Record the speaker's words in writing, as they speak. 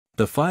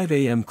The 5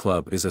 a.m.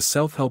 Club is a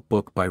self-help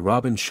book by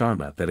Robin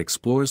Sharma that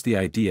explores the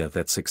idea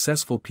that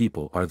successful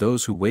people are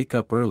those who wake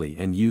up early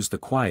and use the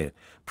quiet,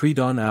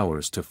 pre-dawn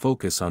hours to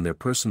focus on their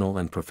personal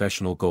and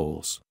professional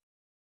goals.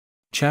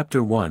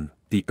 Chapter 1: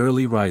 The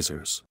Early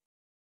Risers.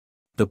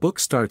 The book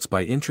starts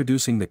by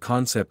introducing the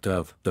concept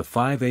of the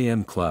 5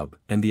 a.m. Club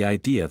and the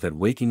idea that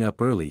waking up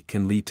early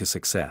can lead to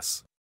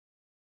success.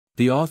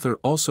 The author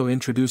also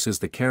introduces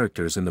the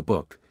characters in the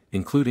book,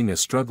 including a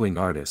struggling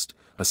artist,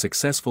 a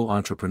successful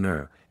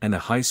entrepreneur, and a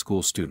high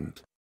school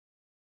student.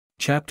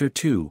 Chapter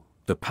 2: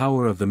 The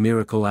Power of the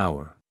Miracle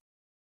Hour.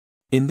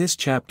 In this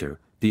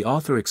chapter, the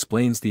author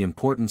explains the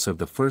importance of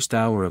the first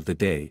hour of the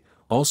day,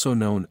 also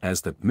known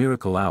as the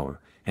miracle hour,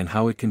 and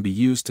how it can be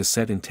used to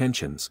set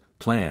intentions,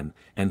 plan,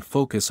 and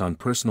focus on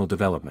personal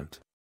development.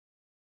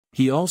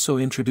 He also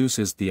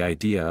introduces the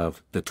idea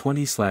of the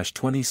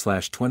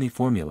 20/20/20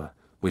 formula,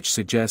 which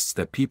suggests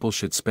that people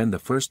should spend the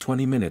first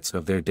 20 minutes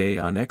of their day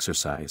on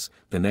exercise,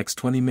 the next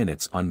 20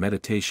 minutes on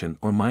meditation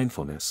or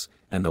mindfulness,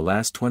 and the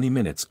last 20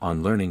 minutes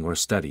on learning or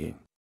studying.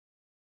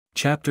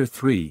 Chapter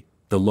 3: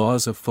 The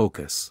Laws of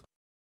Focus.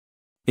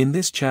 In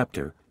this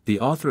chapter, the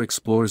author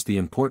explores the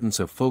importance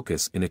of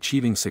focus in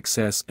achieving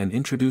success and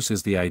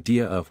introduces the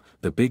idea of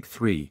the Big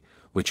Three,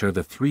 which are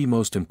the three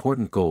most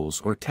important goals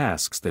or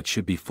tasks that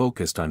should be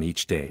focused on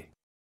each day.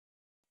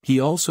 He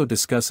also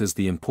discusses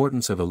the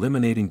importance of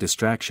eliminating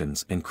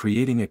distractions and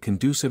creating a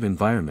conducive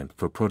environment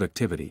for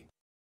productivity.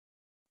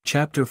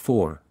 Chapter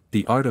 4: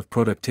 The Art of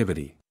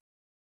Productivity.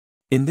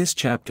 In this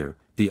chapter,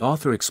 the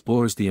author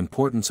explores the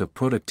importance of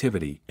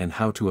productivity and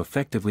how to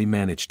effectively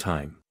manage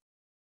time.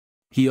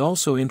 He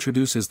also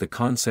introduces the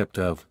concept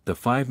of the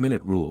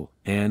 5-minute rule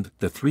and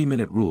the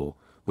 3-minute rule,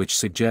 which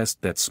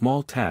suggest that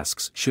small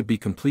tasks should be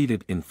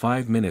completed in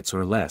 5 minutes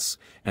or less,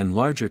 and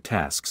larger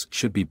tasks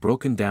should be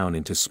broken down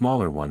into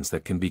smaller ones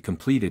that can be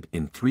completed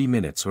in 3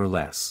 minutes or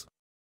less.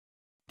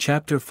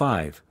 Chapter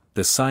 5: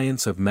 The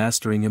Science of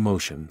Mastering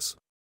Emotions.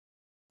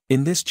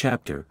 In this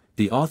chapter,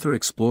 the author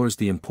explores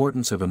the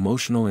importance of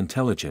emotional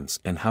intelligence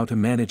and how to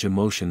manage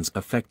emotions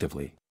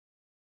effectively.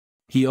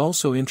 He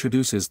also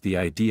introduces the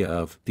idea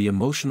of the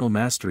emotional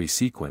mastery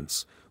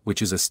sequence,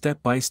 which is a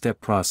step-by-step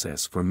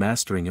process for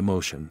mastering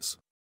emotions.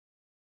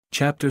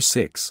 Chapter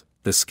 6: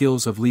 The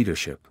Skills of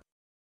Leadership.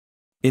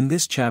 In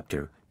this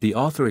chapter, the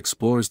author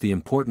explores the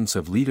importance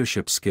of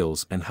leadership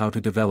skills and how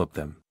to develop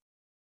them.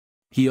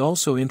 He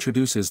also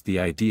introduces the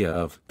idea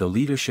of the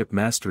leadership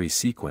mastery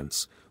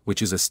sequence,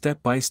 which is a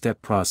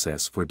step-by-step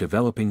process for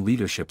developing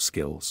leadership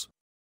skills.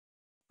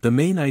 The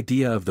main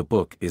idea of the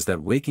book is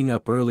that waking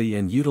up early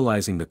and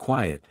utilizing the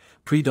quiet,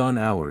 pre-dawn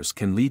hours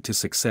can lead to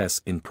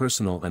success in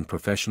personal and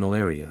professional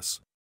areas.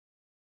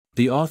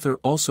 The author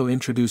also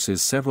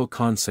introduces several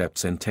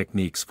concepts and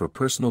techniques for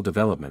personal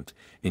development,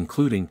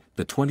 including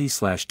the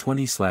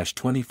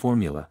 20/20/20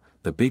 formula,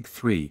 the Big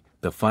Three,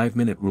 the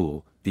 5-minute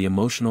rule, the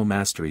emotional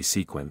mastery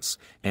sequence,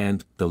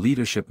 and the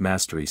leadership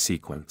mastery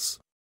sequence.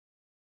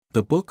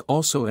 The book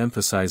also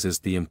emphasizes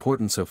the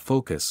importance of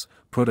focus,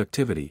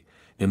 productivity,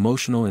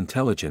 emotional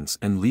intelligence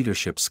and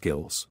leadership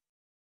skills.